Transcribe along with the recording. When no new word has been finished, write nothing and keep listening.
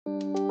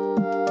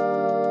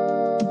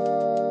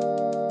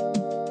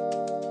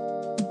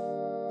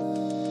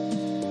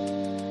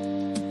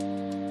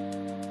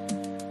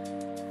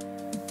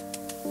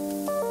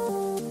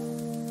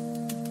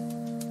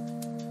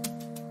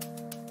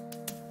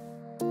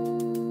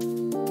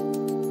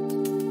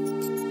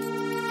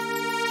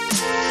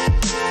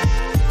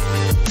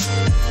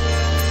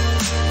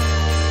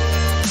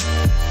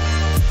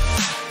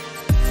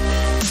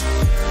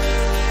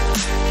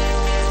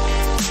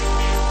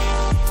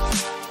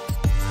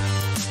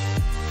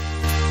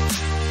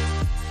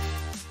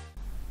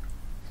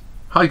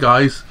Hi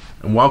guys,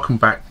 and welcome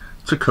back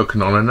to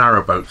Cooking on a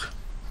Narrowboat.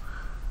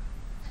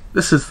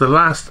 This is the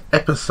last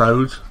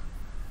episode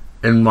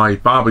in my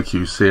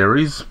barbecue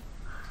series,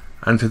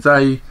 and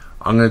today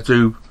I'm going to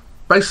do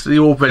basically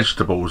all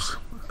vegetables.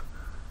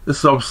 This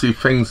is obviously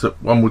things that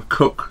one would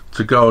cook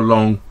to go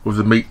along with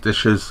the meat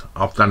dishes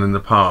I've done in the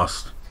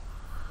past.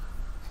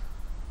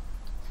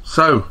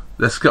 So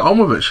let's get on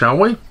with it, shall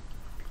we?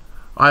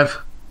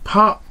 I've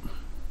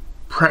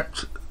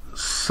prepped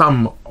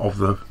some of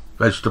the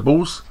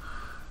vegetables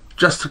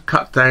just to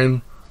cut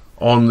down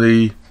on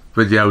the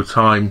video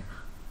time,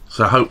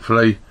 so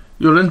hopefully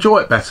you'll enjoy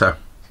it better.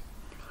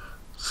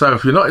 So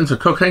if you're not into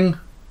cooking,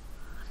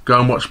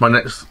 go and watch my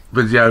next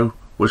video,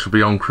 which will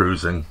be on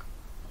cruising.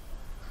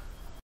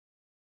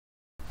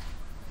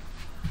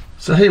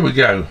 So here we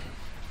go.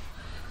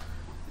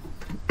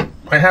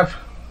 I have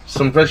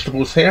some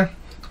vegetables here.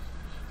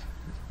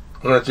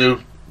 I'm going to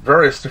do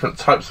various different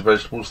types of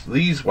vegetables.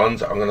 These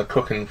ones I'm going to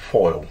cook in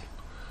foil.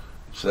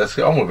 So let's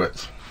get on with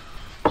it.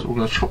 So we're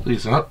going to chop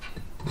these up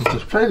into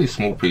fairly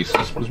small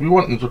pieces because we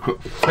want them to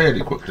cook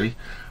fairly quickly.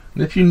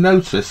 And if you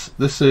notice,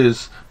 this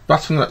is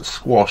butternut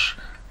squash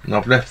and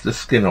I've left the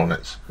skin on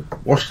it.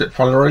 Washed it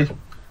thoroughly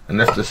and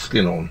left the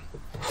skin on.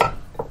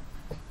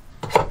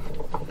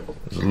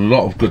 There's a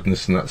lot of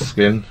goodness in that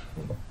skin.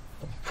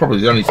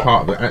 Probably the only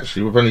part of it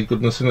actually with any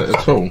goodness in it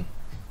at all.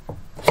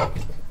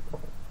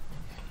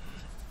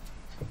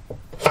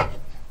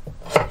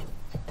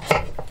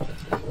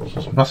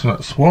 Some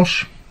butternut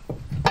squash.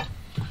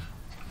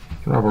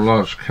 Rather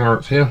large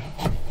carrot here,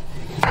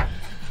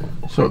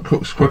 so it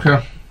cooks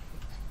quicker.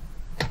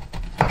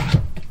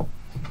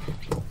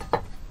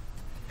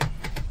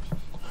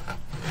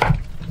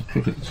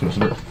 Cook it so it's a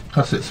bit,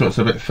 cut it so it's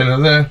a bit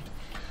thinner there,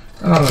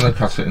 and I'm going to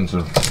cut it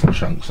into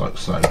chunks like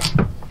so.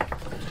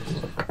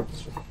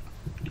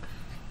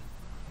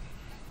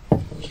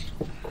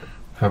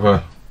 Have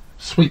a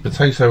sweet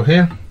potato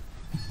here.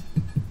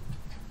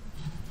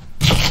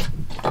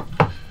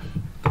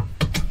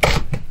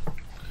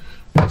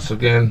 Once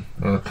again,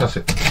 I'm going to cut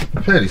it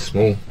fairly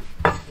small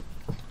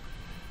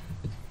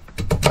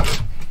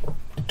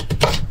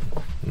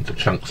into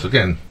chunks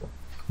again.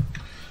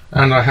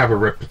 And I have a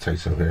red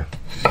potato here.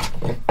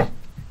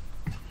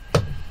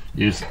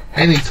 Use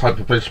any type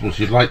of vegetables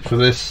you'd like for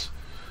this.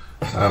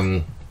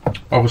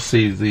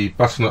 Obviously the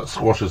butternut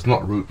squash is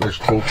not a root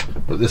vegetable,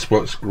 but this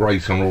works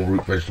great on all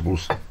root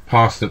vegetables.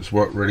 Parsnips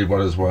work really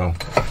well as well.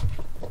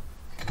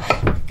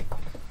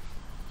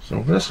 So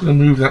we're just going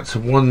to move that to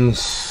one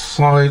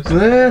side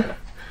there,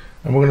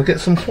 and we're going to get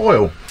some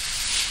foil.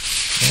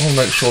 I want to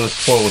make sure this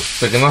foil is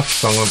big enough,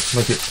 so I'm going to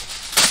make it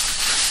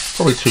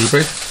probably too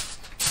big.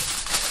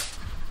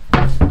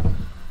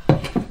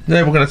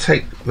 Then we're going to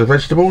take the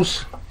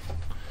vegetables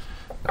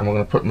and we're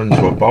going to put them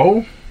into a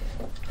bowl.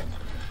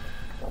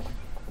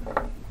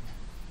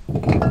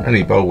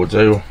 Any bowl will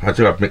do. I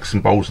do have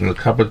mixing bowls in the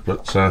cupboard,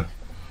 but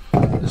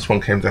this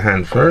one came to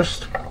hand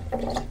first.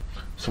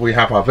 So we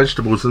have our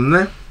vegetables in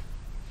there.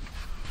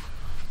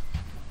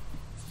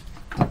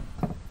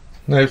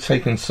 Now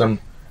taking some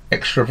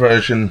extra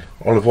virgin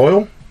olive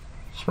oil,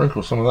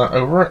 sprinkle some of that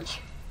over it,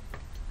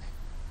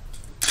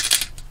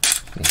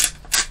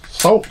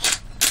 salt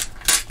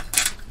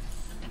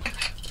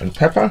and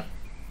pepper,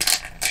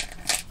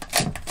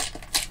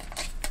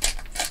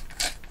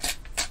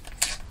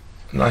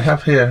 and I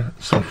have here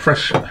some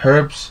fresh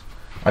herbs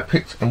I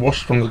picked and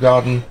washed from the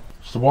garden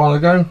just a while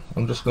ago.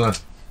 I'm just going to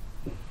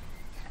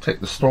take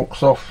the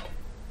stalks off.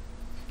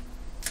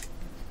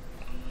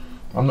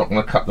 I'm not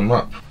going to cut them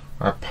up.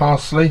 I have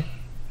parsley,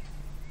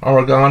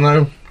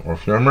 oregano, or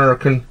if you're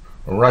American,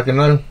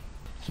 oregano,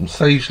 some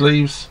sage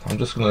leaves. I'm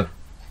just going to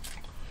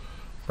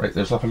break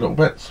those up a little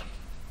bit,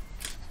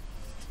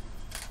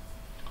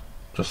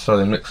 just so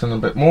they mix in a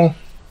bit more.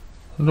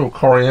 A little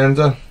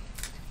coriander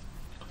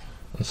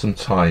and some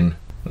thyme.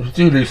 If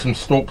you do leave some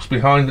stalks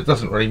behind, it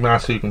doesn't really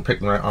matter, you can pick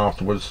them out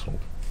afterwards.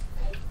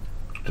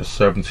 Just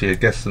serve them to your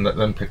guests and let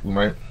them pick them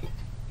out.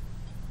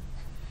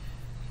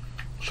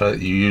 Show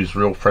that you use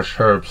real fresh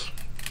herbs.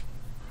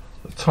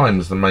 The thyme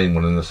is the main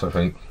one in this, I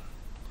think,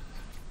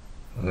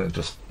 and it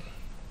just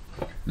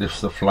lifts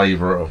the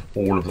flavour of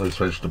all of those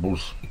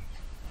vegetables.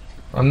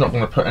 I'm not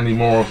going to put any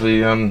more of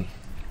the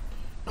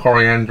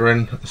coriander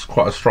in. It's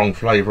quite a strong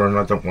flavour and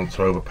I don't want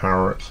to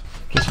overpower it.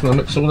 Just going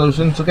to mix all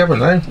those in together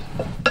now.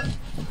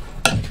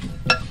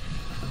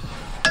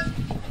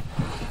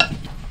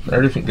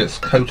 Everything gets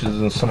coated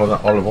in some of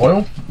that olive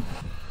oil,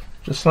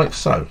 just like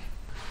so.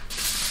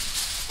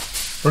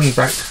 Bring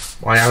back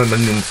my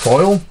aluminium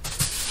foil,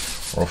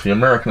 or if you're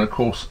American, of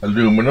course,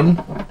 aluminum.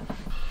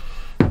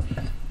 I'm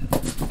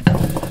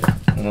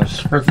going to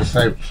spread this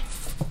out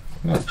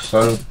like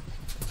so.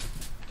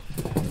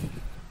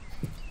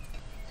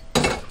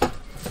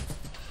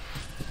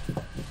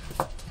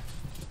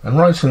 And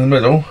right in the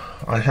middle,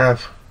 I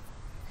have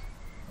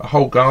a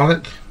whole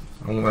garlic.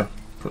 I'm going to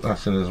put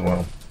that in as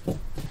well.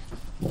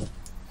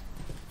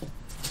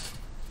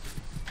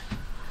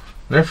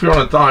 Now if you're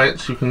on a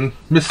diet, you can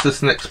miss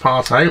this next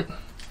part out,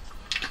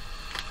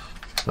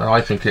 but I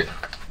think it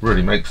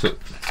really makes it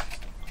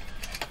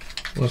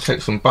I'm going to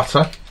take some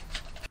butter.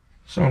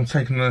 So I'm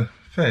taking a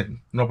fair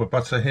knob of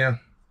butter here.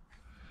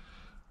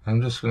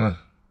 I'm just going to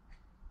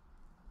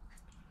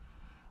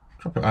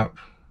chop it up,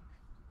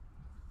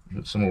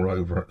 put some all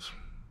over it,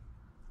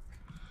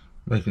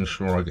 making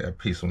sure I get a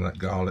piece on that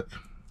garlic.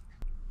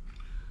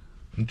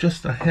 And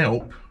just to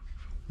help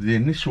the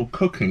initial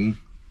cooking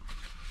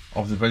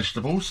of the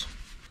vegetables,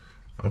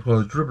 I've got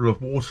a dribble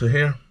of water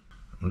here.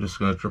 I'm just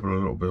going to dribble a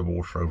little bit of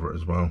water over it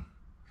as well.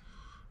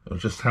 It'll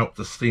just help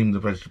to steam the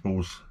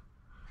vegetables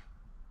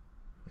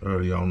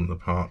early on in the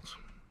part.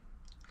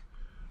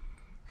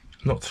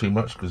 Not too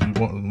much, because we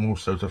want them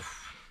also to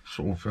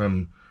sort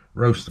of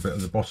roast a bit at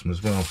the bottom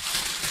as well.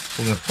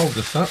 So we're going to fold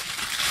this up,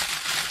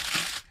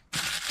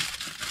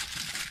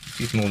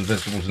 keeping all the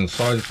vegetables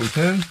inside if we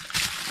can.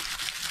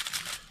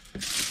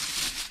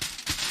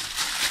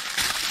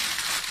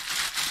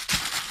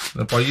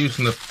 Now by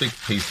using a big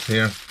piece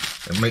here,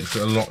 it makes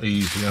it a lot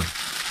easier.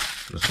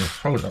 Just going to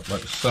fold it up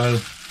like so.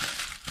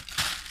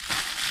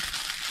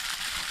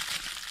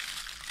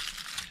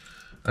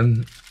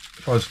 And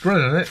if I was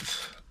grilling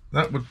it,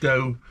 that would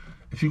go,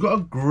 if you've got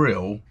a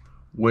grill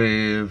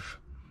with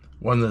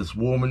one of those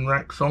warming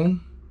racks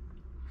on,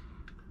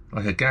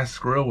 like a gas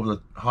grill with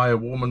a higher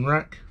warming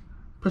rack,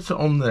 put it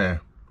on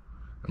there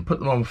and put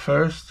them on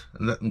first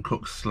and let them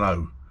cook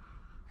slow.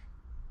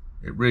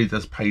 It really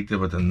does pay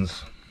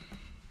dividends.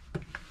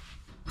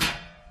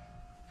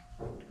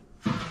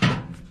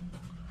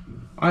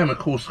 I am of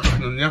course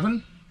cooking in the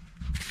oven,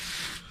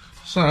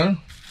 so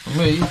for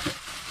me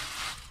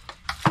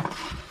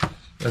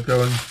they're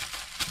going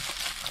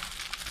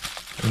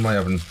in my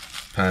oven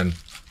pan.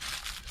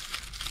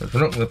 But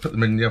we're not going to put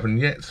them in the oven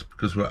yet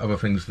because we've got other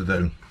things to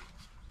do.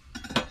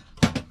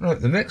 Right,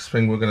 the next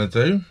thing we're going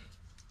to do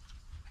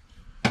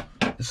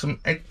is some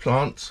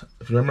eggplant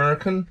if you're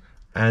American,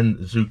 and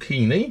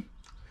zucchini,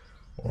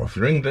 or if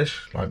you're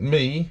English like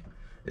me,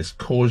 it's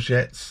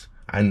courgettes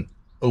and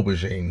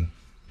aubergine.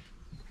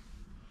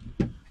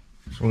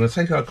 So we're going to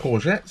take our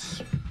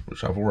courgettes,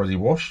 which I've already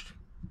washed.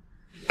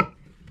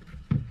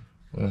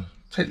 We'll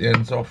take the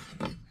ends off,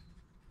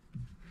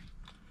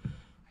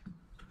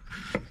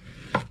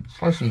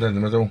 slice them down the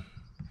middle,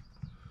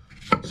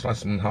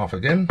 slice them in half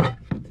again.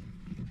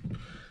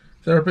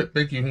 If they're a bit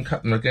big, you can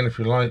cut them again if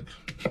you like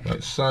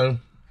so.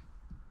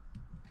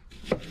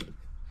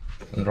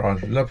 And our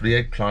lovely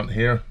eggplant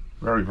here,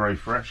 very, very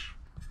fresh.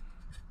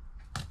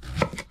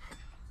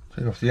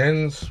 Take off the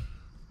ends.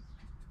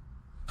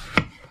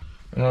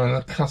 And I'm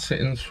going to cut it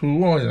into,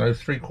 I don't know,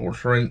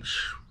 3/4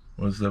 inch,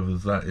 whatever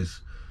that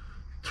is,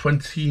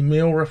 20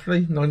 mil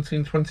roughly,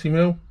 19-20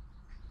 mil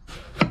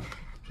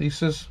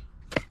pieces.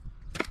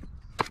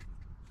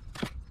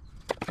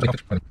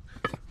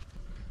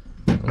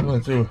 I'm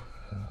going to do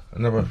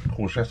another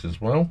courgette as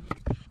well.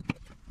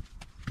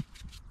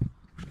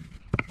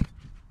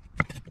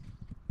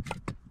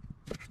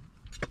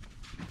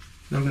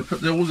 Now I'm going to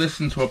put all this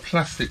into a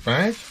plastic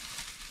bag.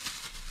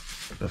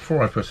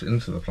 Before I put it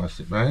into the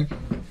plastic bag,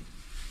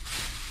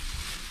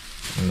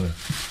 I'm going to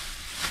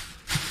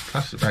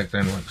plastic bag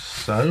down like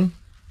so.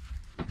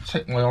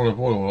 Take my olive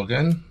oil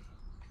again.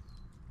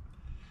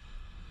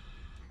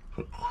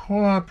 Put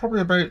probably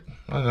about,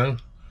 I don't know,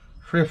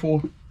 3 or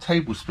 4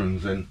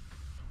 tablespoons in.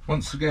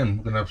 Once again,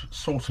 we're going to have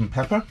salt and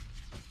pepper.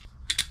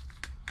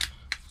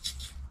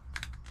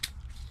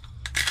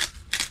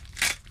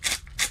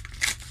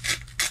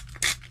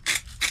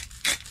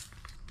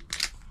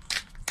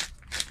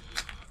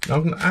 Now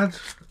I'm going to add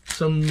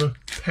some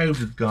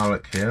powdered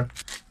garlic here.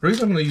 The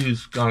reason I'm going to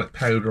use garlic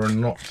powder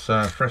and not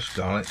fresh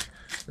garlic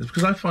is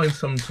because I find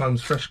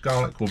sometimes fresh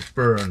garlic will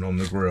burn on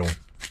the grill.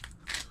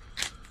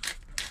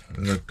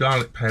 And the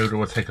garlic powder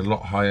will take a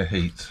lot higher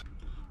heat.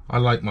 I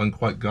like mine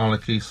quite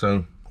garlicky,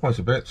 so quite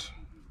a bit.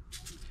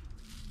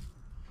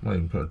 Might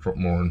even put a drop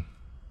more in.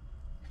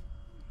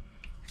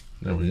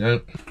 There we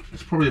go.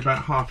 It's probably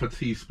about half a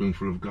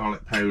teaspoonful of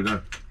garlic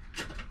powder,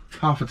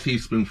 half a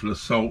teaspoonful of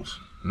salt,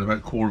 and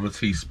about 1/4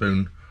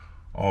 teaspoon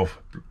of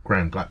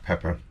ground black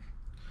pepper.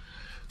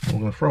 So we're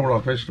going to throw all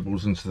our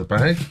vegetables into the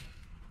bag.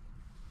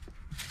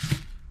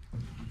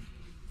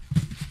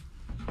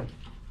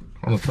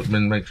 I'm going to put them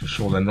in, making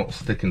sure they're not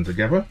sticking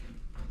together.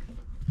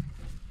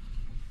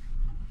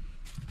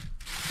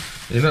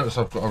 You notice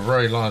I've got a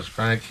very large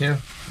bag here,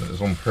 that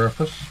is on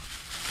purpose.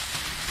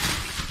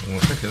 I'm going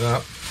to pick it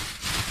up.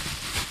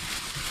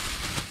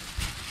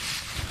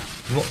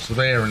 Lots of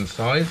air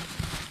inside.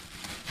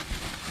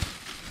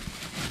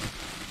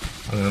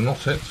 I'm going to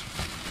knot it.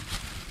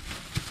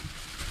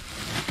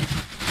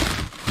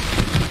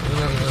 And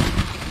then I'm going to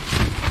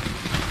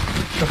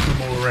shuffle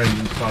them all around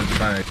inside the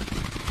bag.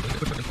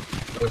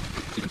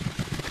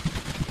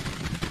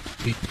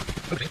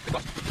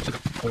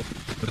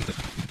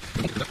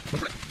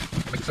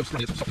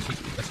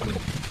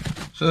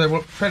 So they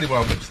were fairly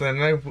well mixed there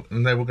now,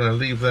 and then we're going to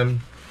leave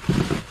them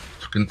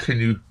to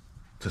continue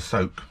to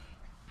soak.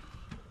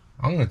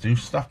 I'm going to do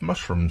stuffed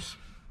mushrooms.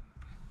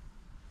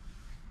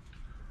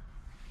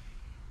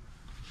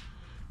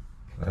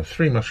 I have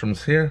 3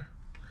 mushrooms here.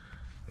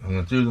 I'm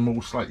going to do them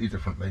all slightly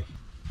differently.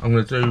 I'm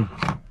going to do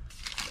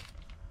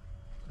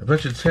a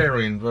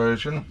vegetarian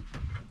version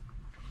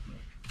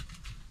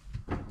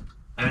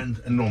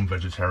and a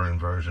non-vegetarian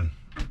version.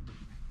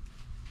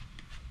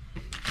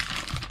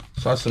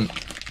 So I have some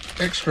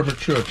extra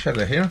mature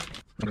cheddar here.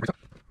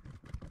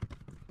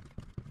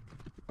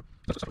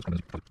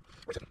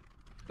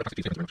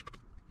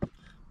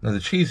 Now the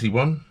cheesy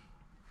one's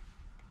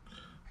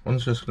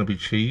just going to be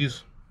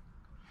cheese,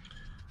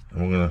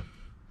 and we're going to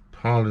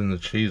pile in the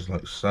cheese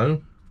like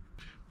so.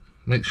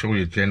 Make sure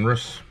you're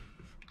generous,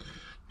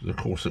 because of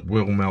course it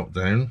will melt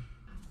down,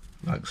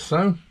 like so.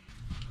 I'm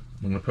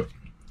going to put a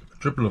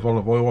dribble of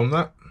olive oil on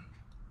that.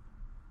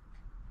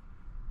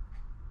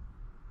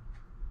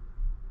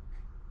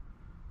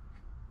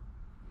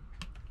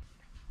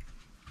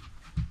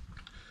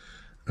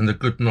 And a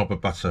good knob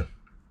of butter,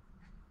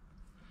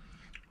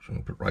 which I'm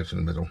going to put right in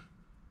the middle.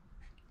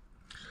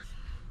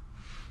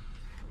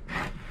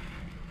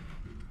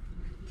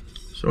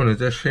 So in a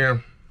dish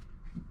here,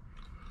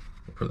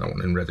 I'll put that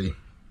one in ready.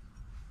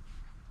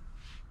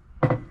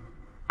 I'm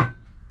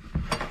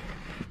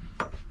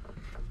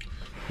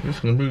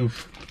just going to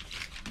move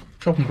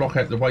chopping block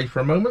out the way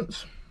for a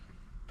moment.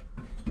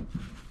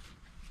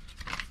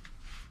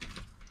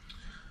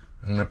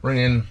 I'm going to bring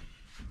in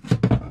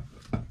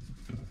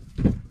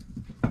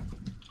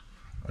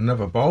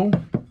another bowl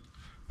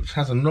which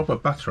has a knob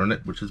of butter in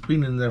it, which has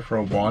been in there for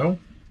a while,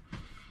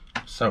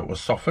 so it will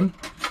soften.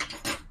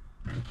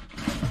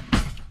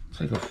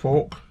 Take a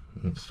fork,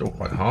 it's still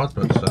quite hard,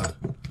 but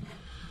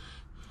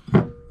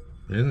been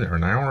in there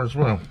an hour as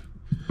well.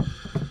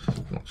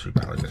 Not too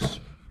bad, I guess.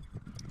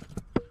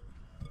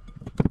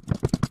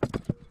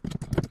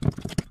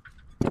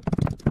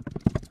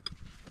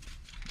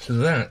 To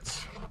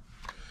that,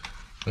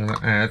 I'm going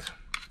to add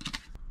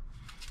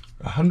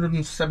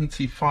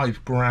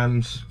 175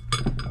 grams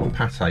of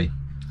pate.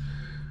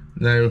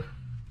 Now,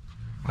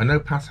 I know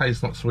pate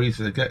is not so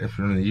easy to get if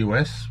you're in the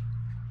US.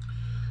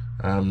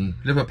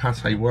 Liver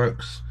pate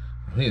works.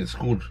 I think it's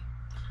called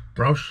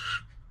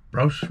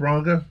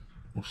Brausschwager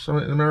or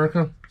something in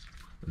America,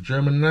 a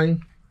German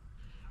name.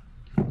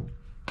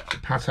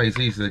 Pate is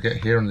easy to get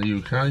here in the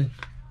UK,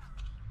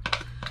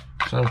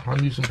 so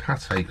I'm using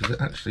pate because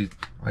it actually,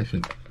 I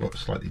think,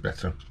 works slightly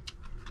better.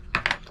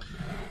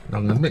 Now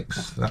I'm going to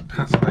mix that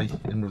pate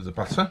in with the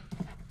butter.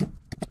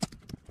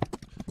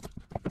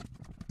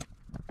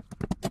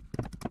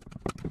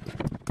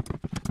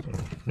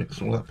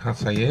 Mix all that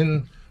pate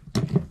in.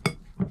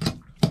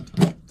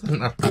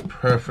 Doesn't have to be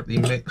perfectly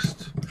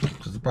mixed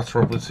because the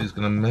butter obviously is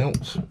going to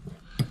melt.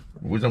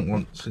 We don't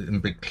want it in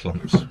big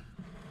clumps.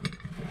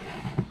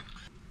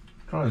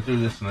 Trying to do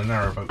this in a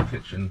narrowboat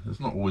kitchen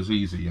is not always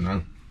easy, you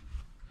know.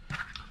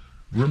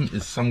 Room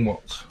is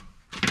somewhat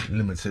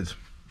limited,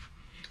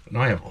 and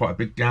I have quite a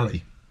big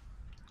galley.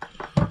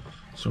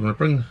 So I'm going to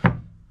bring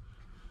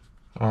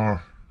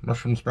our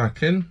mushrooms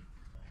back in,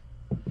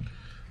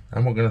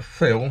 and we're going to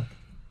fill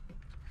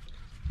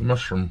the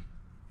mushroom.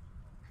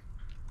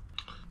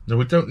 Now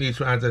we don't need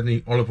to add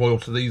any olive oil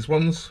to these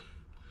ones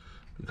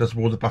because of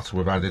all the butter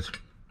we've added.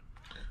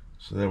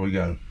 So there we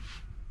go.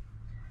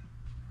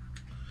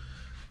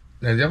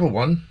 Now the other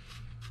one,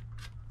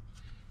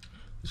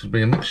 this will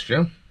be a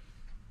mixture.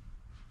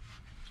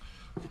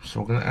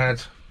 So we're going to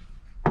add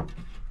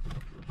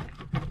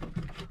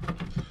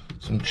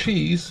some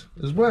cheese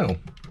as well,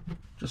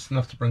 just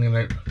enough to bring in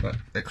out that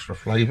extra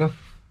flavour.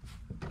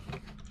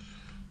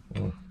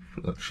 We'll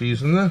put that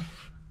cheese in there.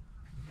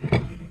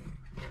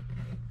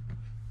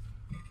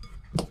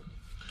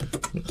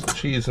 Mix the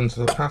cheese into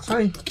the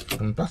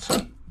pate and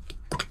butter.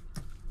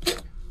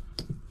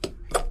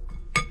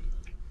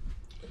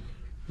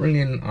 Bring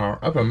in our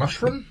other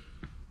mushroom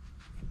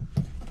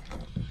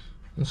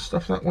and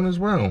stuff that one as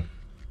well.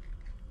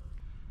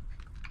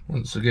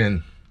 Once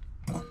again,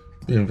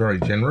 being very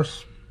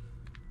generous.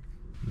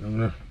 I'm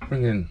going to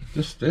bring in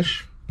this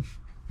dish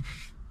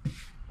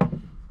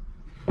and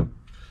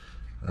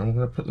we're going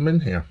to put them in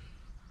here,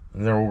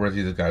 and they're all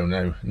ready to go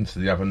now into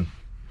the oven,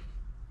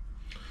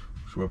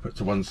 which we'll put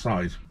to one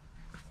side.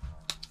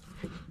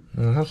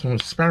 And I have some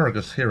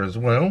asparagus here as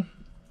well.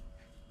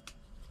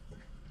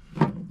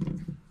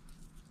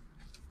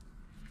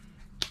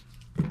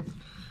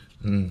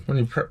 And when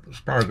you prep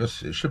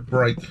asparagus, it should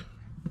break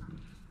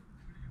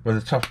where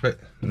the tough bit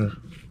and the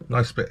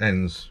nice bit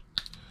ends.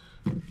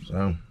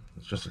 So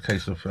it's just a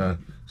case of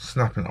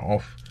snapping it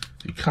off.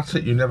 If you cut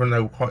it, you never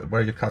know quite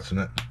where you're cutting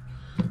it.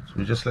 So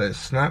we just let it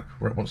snap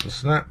where it wants to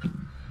snap.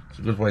 It's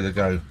a good way to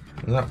go.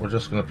 And that we're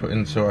just going to put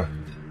into a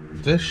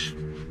dish.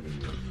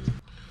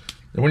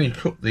 And when you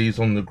cook these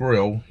on the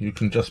grill, you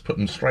can just put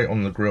them straight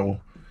on the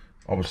grill,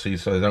 obviously,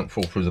 so they don't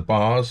fall through the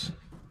bars.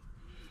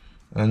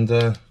 And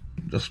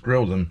just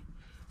grill them.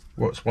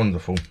 Works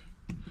wonderful.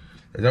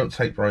 They don't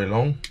take very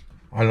long.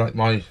 I like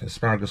my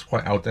asparagus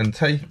quite al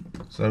dente,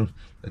 so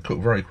they cook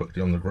very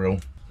quickly on the grill.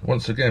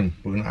 Once again,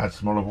 we're going to add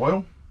some olive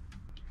oil.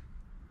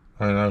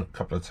 I don't know, a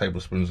couple of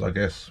tablespoons, I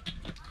guess.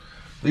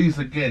 These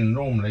again,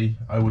 normally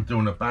I would do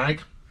in a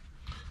bag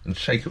and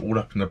shake it all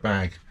up in a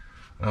bag.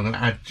 And I'm going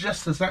to add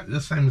just exactly the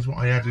same as what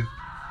I added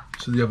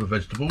to the other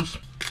vegetables.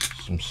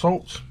 Some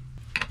salt.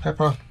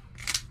 pepper,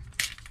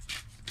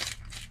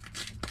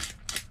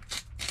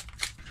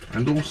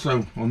 and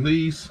also on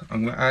these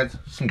I'm going to add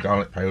some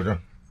garlic powder.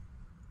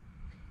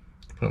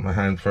 Put it in my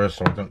hand first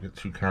so I don't get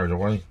too carried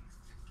away.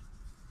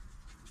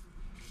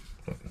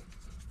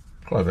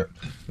 Quite a bit.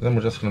 And then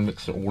we're just going to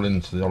mix it all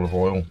into the olive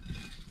oil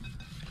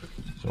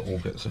so it all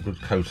gets a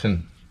good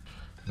coating.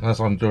 And as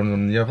I'm doing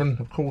them in the oven,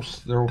 of course,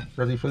 they're all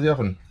ready for the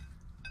oven.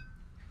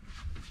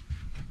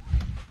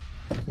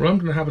 Well, I'm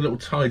going to have a little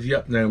tidy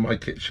up now in my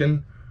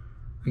kitchen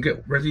and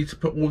get ready to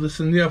put all this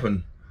in the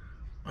oven.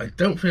 I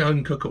don't think I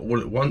can cook it all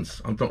at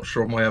once. I'm not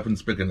sure my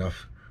oven's big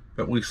enough,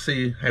 but we'll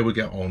see how we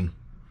get on.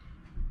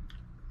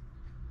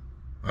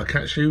 I'll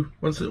catch you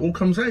once it all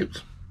comes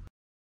out.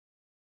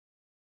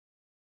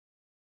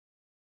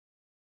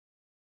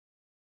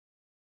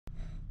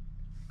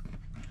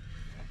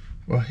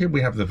 Well, here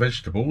we have the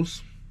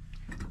vegetables.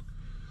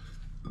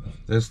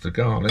 There's the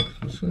garlic.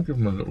 I'm just going to give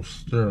them a little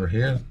stir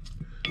here.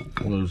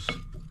 All those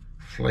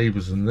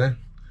flavours in there.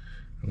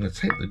 I'm going to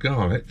take the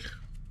garlic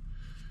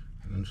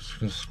and I'm just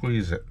going to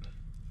squeeze it.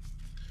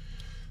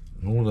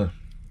 And all the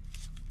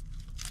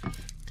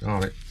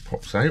garlic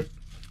pops out.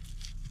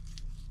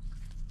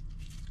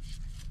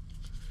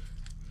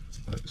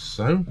 Like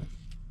so.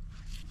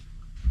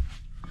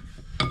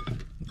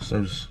 There's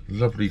those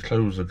lovely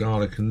cloves of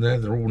garlic in there.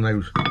 They're all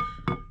now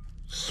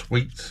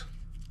sweet.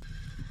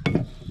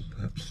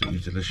 Absolutely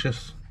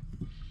delicious.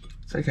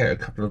 Take out a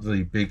couple of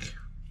the big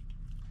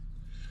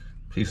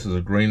pieces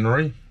of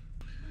greenery.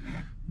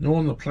 Now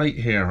on the plate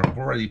here I've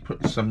already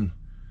put some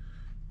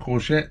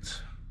courgette,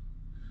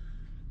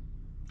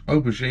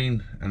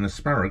 aubergine and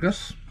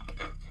asparagus.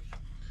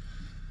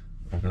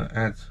 I'm going to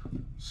add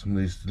some of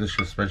these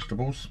delicious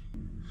vegetables.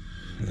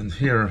 And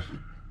here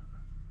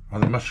are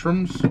the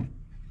mushrooms.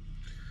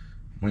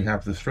 We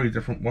have the 3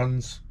 different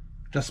ones,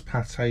 just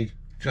pate,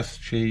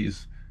 just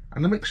cheese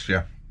and a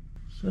mixture.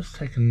 So let's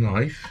take a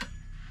knife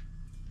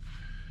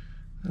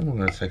and we're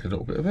going to take a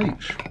little bit of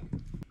each. A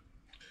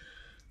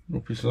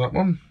little piece of that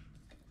one.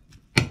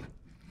 So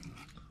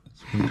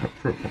we can cut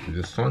through it properly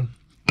this time.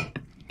 A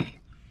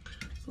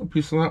little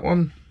piece of that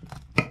one.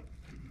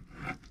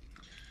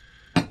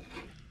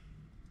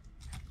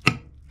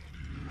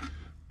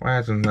 By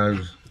adding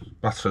those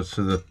butter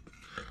to the,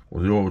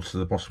 or the oil to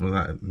the bottom of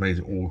that, it made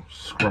it all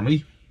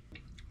scrummy.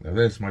 Now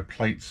there's my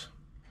plate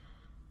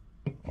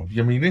of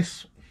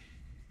yumminess.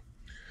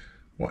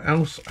 What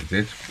else I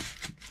did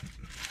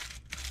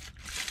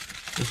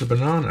was a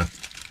banana.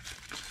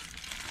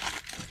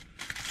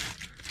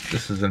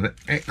 This is an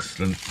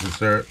excellent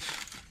dessert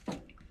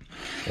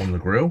on the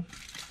grill.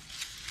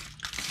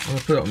 I'm going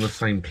to put it on the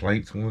same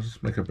plate. I'm going to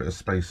just make a bit of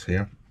space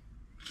here.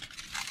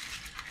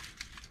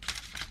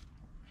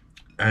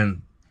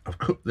 And I've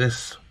cooked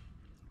this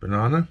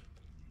banana.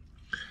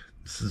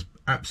 This is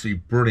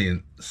absolutely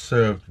brilliant,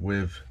 served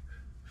with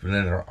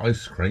vanilla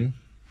ice cream.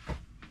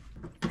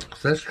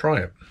 So let's try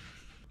it.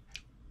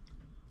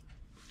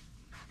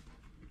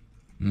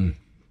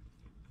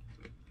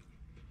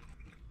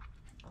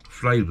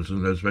 Flavours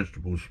in those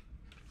vegetables.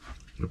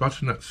 The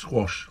butternut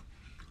squash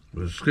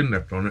with the skin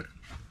left on it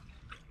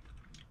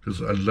gives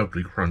it a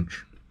lovely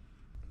crunch.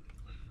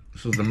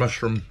 This is the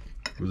mushroom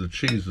with the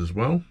cheese as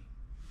well.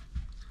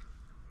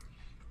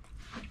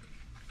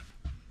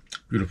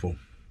 Beautiful.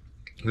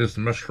 There's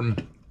the mushroom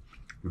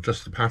with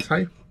just the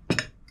pate.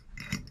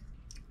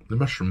 The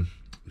mushroom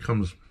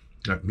becomes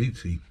like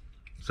meaty.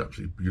 It's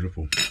absolutely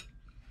beautiful.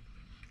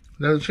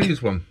 Now the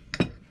cheese one.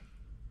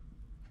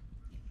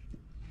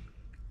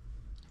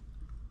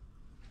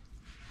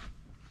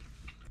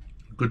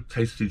 Good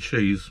tasty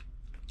cheese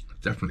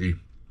definitely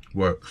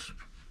works.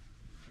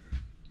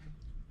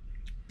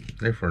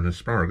 Now for an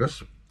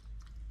asparagus.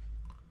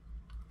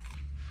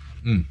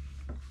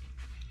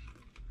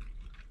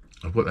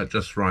 I've got that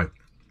just right.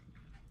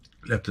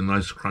 Left a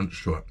nice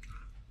crunch to it.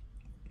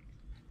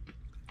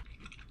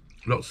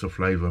 Lots of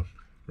flavour,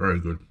 very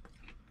good.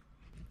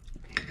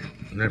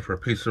 And then for a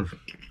piece of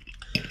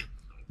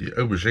the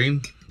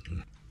aubergine.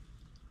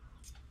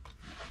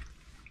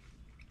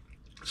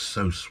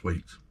 So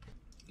sweet.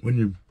 When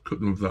you cook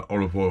them with that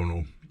olive oil and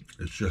all,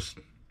 it just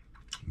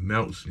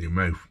melts in your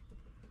mouth.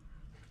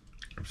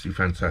 Absolutely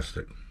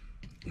fantastic.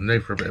 And then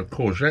for a bit of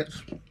courgette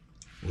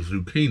or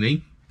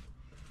zucchini.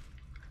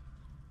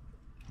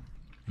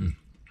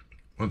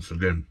 Once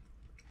again,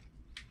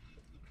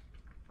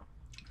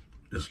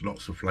 just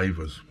lots of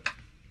flavours.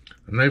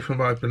 And now for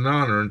my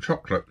banana and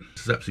chocolate.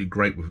 This is absolutely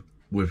great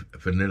with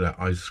vanilla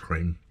ice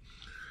cream.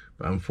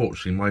 But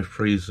unfortunately my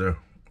freezer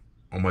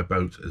on my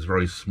boat is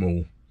very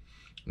small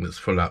and it's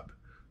full up.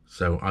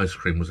 So ice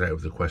cream was out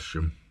of the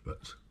question.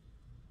 But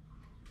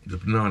the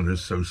banana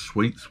is so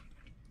sweet.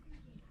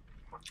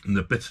 And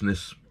the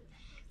bitterness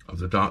of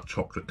the dark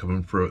chocolate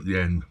coming through at the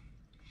end.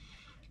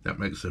 That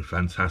makes it a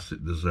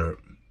fantastic dessert.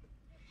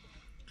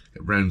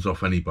 It rounds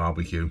off any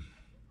barbecue,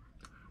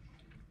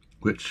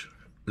 which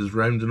is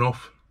rounding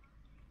off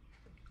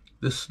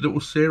this little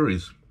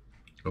series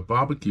of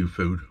barbecue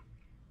food.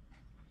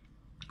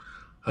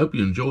 I hope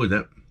you enjoyed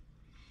it.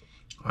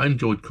 I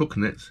enjoyed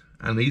cooking it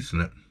and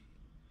eating it.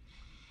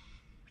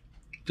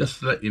 Just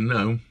to let you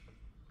know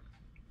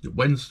that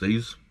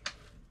Wednesdays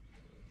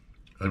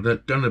are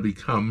going to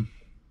become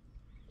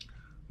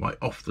my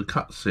off the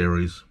cut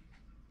series.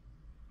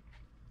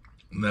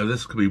 Now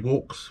this could be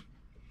walks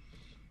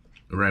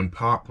around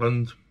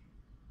parkland,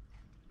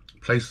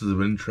 places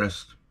of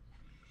interest,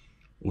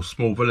 or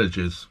small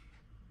villages.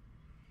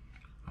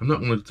 I'm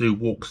not going to do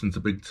walks into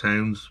big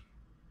towns,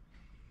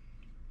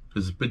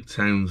 because big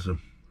towns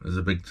is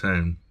a big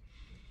town.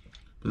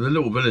 But the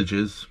little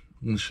villages,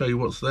 I'm going to show you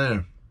what's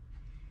there.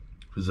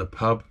 There's a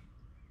pub,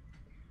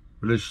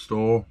 village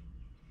store,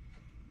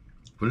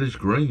 village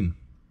green.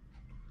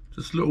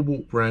 Just a little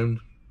walk round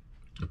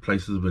the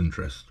places of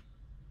interest.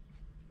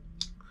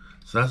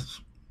 So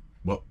that's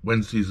what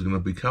Wednesdays are going to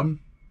become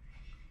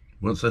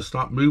once I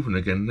start moving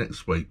again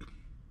next week.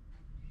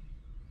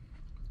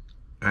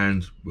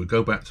 And we'll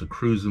go back to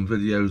cruising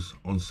videos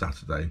on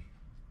Saturday.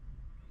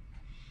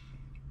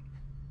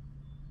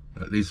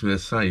 That leaves me to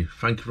say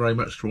thank you very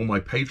much to all my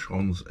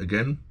patrons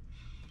again.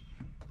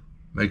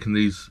 Making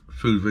these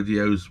food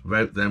videos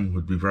without them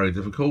would be very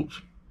difficult.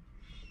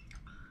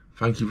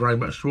 Thank you very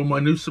much to all my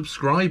new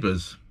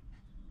subscribers.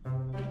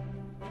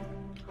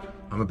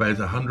 I'm about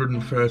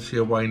 130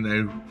 away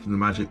now from the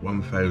magic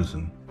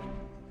 1000.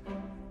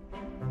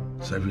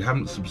 So if you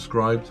haven't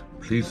subscribed,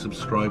 please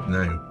subscribe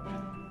now.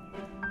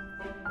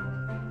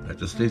 That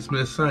just leaves me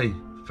to say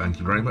thank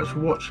you very much for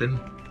watching.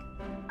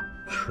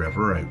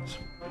 Trevor out.